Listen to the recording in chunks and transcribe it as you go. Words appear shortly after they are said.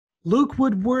Luke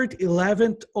Woodworth,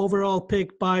 11th overall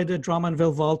pick by the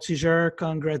Drummondville Voltigeurs.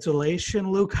 Congratulations,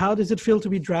 Luke. How does it feel to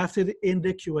be drafted in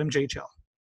the QMJHL?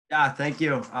 Yeah, thank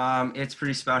you. It's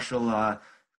pretty special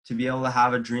to be able to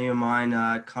have a dream of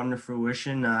mine come to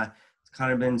fruition. It's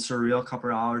kind of been surreal couple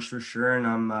of hours for sure, and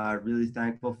I'm really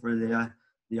thankful for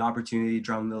the opportunity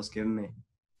Drummondville's given me.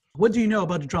 What do you know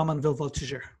about the Drummondville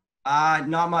Voltigeurs?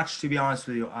 Not much, to be honest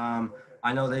with you.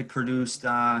 I know they produced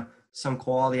some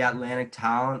quality Atlantic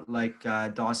talent like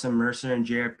Dawson Mercer and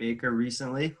Jarrett Baker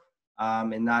recently,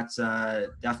 and that's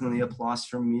definitely a plus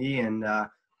for me. And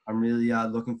I'm really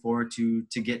looking forward to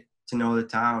get to know the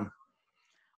town.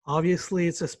 Obviously,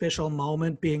 it's a special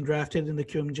moment being drafted in the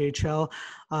QMJHL.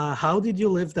 How did you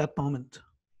live that moment?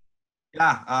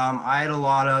 Yeah, I had a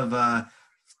lot of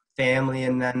family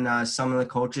and then some of the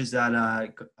coaches that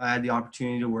I had the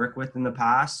opportunity to work with in the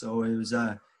past. So it was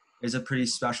a pretty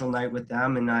special night with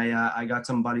them, and I got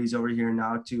some buddies over here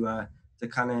now to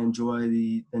kind of enjoy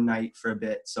the night for a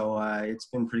bit. So it's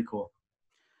been pretty cool.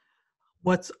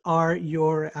 What are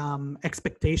your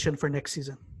expectations for next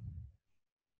season?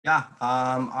 Yeah,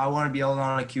 I want to be able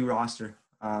on a Q roster.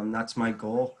 That's my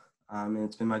goal, and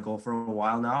it's been my goal for a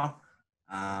while now.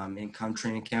 And come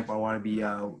training camp, I want to be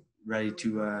ready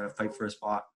to fight for a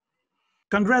spot.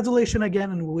 Congratulations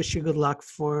again, and we wish you good luck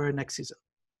for next season.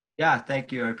 Yeah,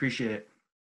 thank you. I appreciate it.